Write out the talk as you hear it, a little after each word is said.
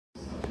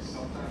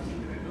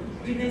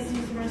Do you guys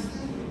use the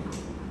restroom?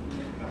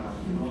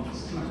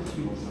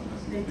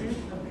 They do?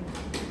 Okay.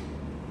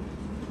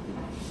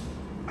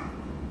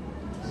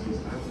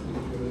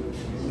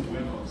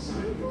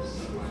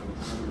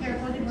 Here,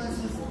 hold your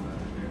glasses.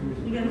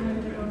 You gotta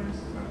remember the owners.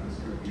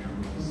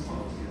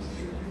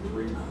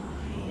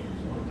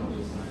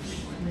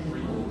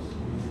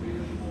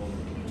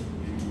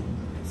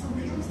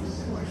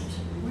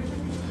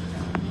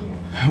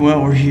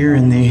 Well, we're here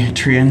in the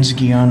Trans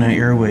Guyana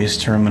Airways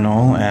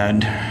terminal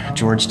at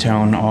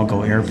Georgetown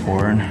Ogle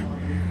Airport,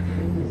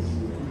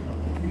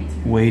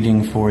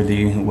 waiting for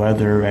the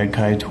weather at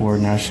Kaieteur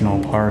National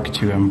Park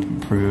to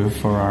improve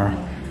for our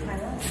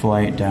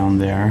flight down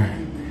there.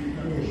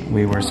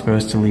 We were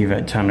supposed to leave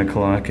at 10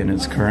 o'clock and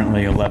it's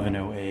currently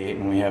 11:08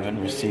 and we haven't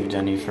received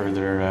any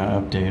further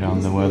update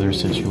on the weather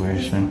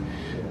situation.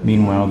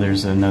 Meanwhile,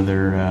 there's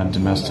another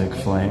domestic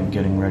flight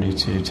getting ready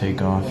to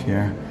take off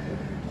here.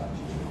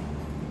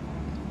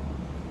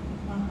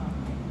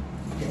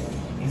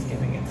 He's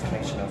giving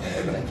information over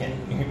there, but I can't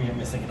hear me. I'm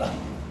missing it all.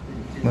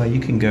 Well, you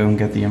can go and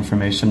get the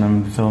information.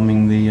 I'm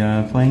filming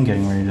the plane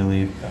getting ready to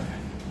leave.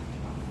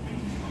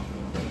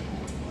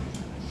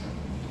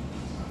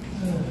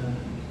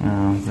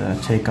 The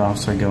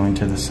takeoffs are going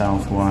to the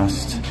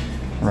southwest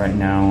right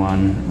now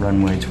on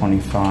runway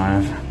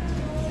 25.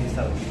 He's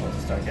telling people to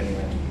start getting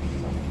ready.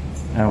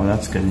 Oh, well,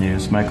 that's good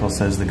news. Michael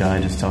says the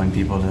guide is telling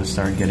people to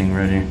start getting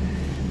ready.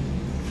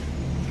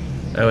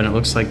 Oh, and it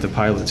looks like the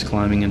pilot's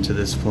climbing into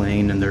this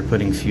plane and they're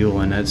putting fuel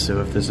in it, so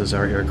if this is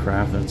our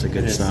aircraft, that's a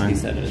good sign. He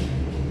said it.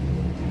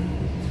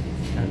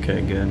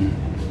 Okay, good.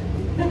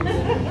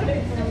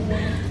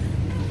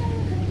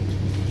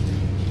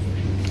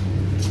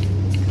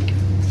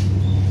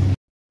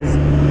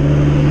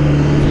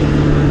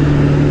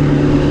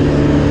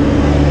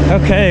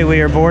 Okay, we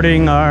are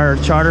boarding our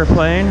charter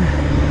plane.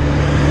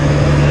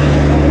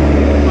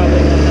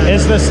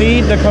 Is the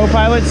seat, the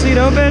co-pilot seat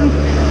open?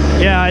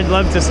 Yeah, I'd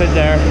love to sit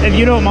there, if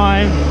you don't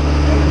mind.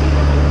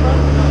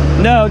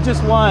 No,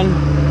 just one,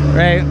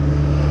 right?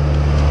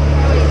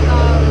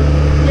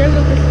 You're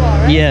Lucas Wall,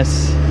 right?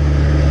 Yes. Is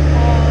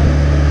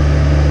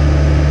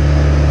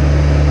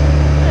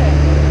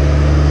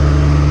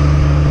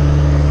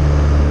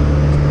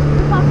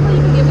it possible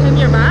you can give him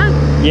your bag?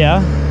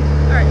 Yeah?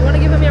 Alright, you want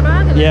to give him your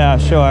bag? Yeah,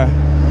 sure.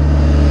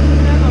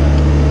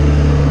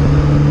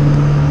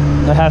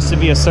 There has to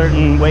be a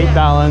certain weight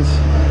balance.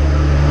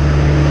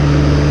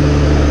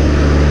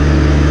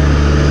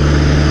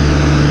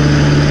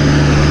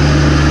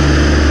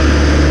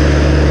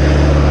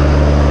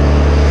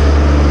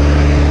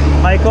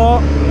 Michael,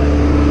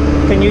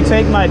 can you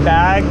take my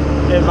bag?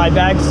 My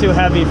bag's too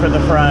heavy for the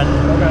front.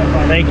 Okay,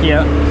 fine. Thank you.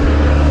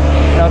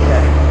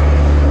 Okay.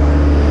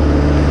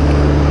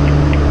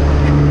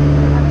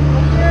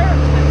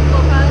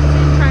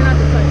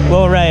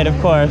 Well, right, of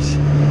course.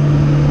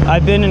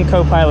 I've been in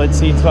co-pilot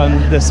seats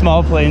on the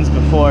small planes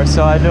before,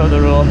 so I know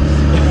the rule.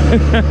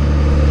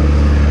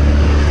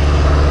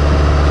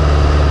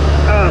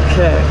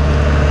 Okay.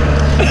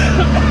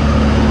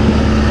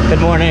 Good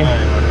morning.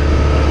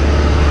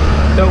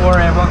 Don't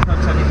worry, I won't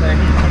touch anything.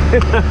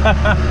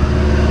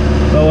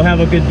 Well, we'll have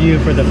a good view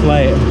for the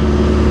flight.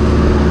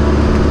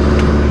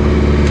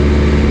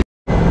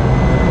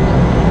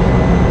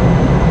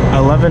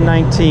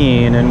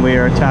 .19 and we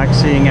are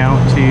taxiing out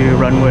to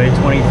runway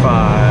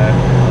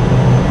 25.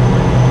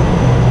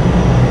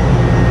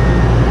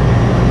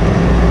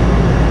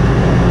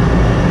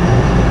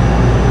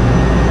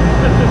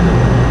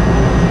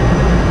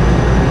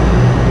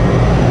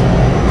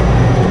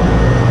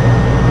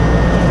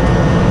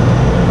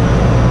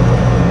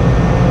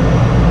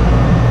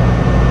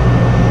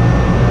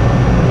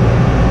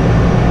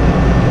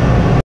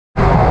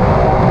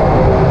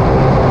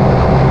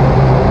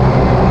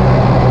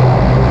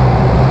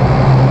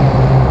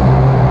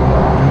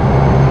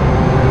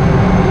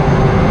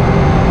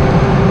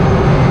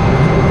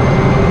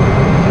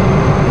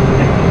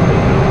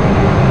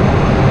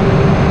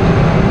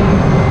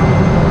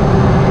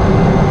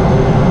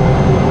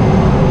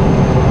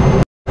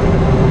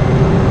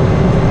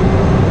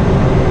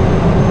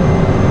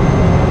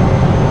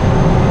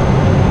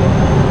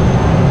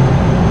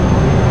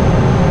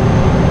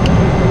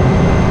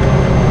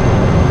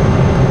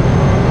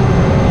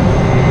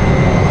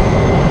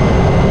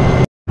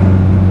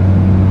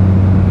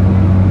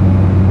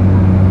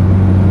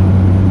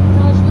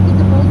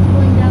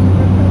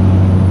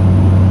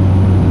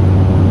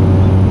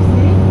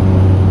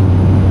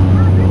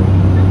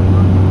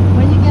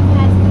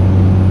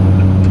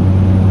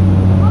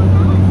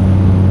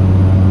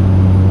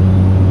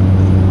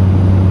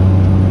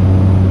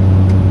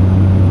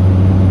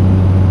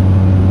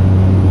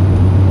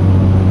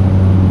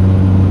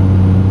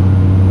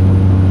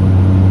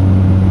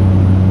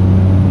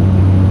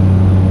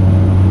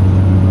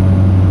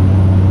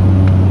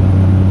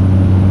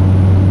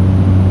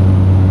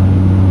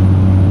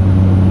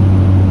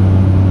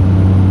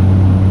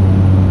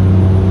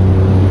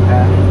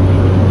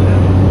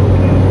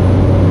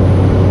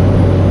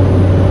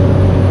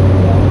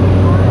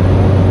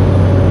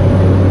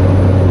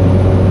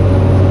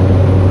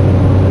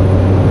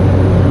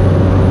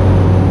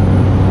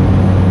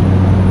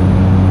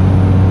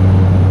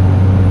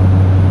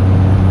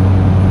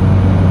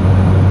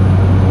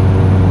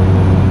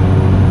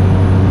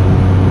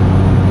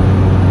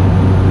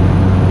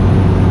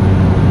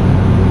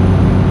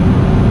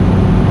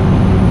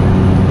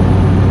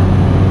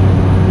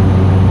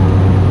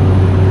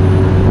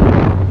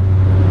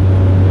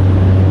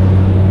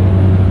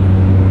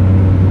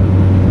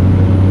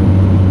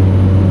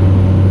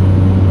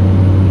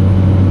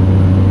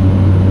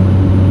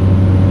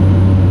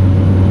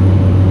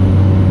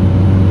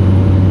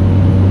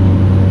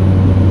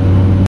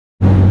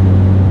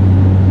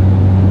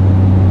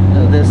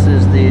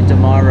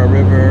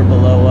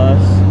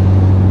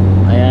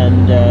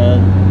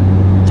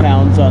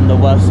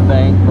 west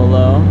bank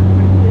below.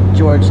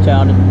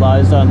 Georgetown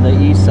lies on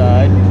the east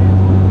side,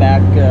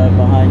 back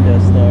behind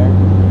us there.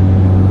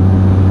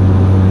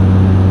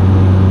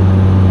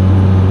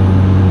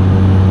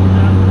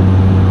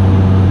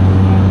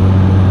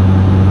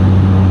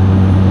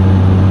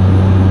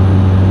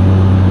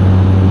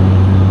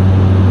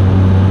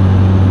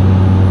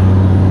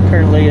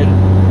 Currently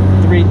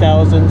at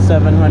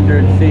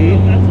 3,700 feet,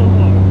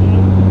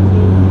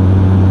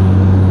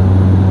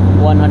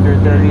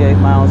 138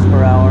 miles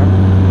per hour.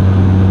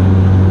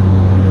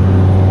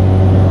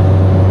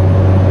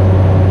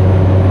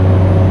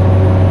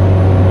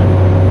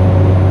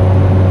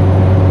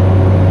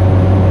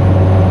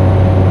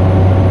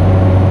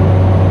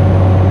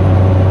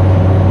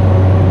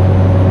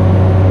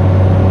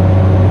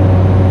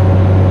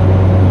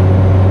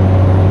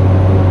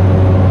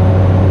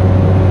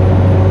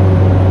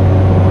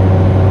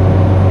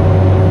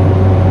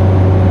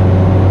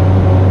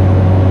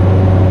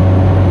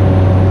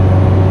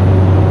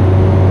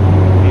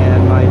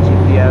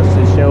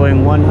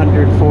 Showing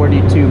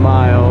 142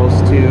 miles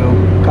to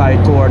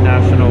Kaieteur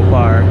National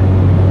Park.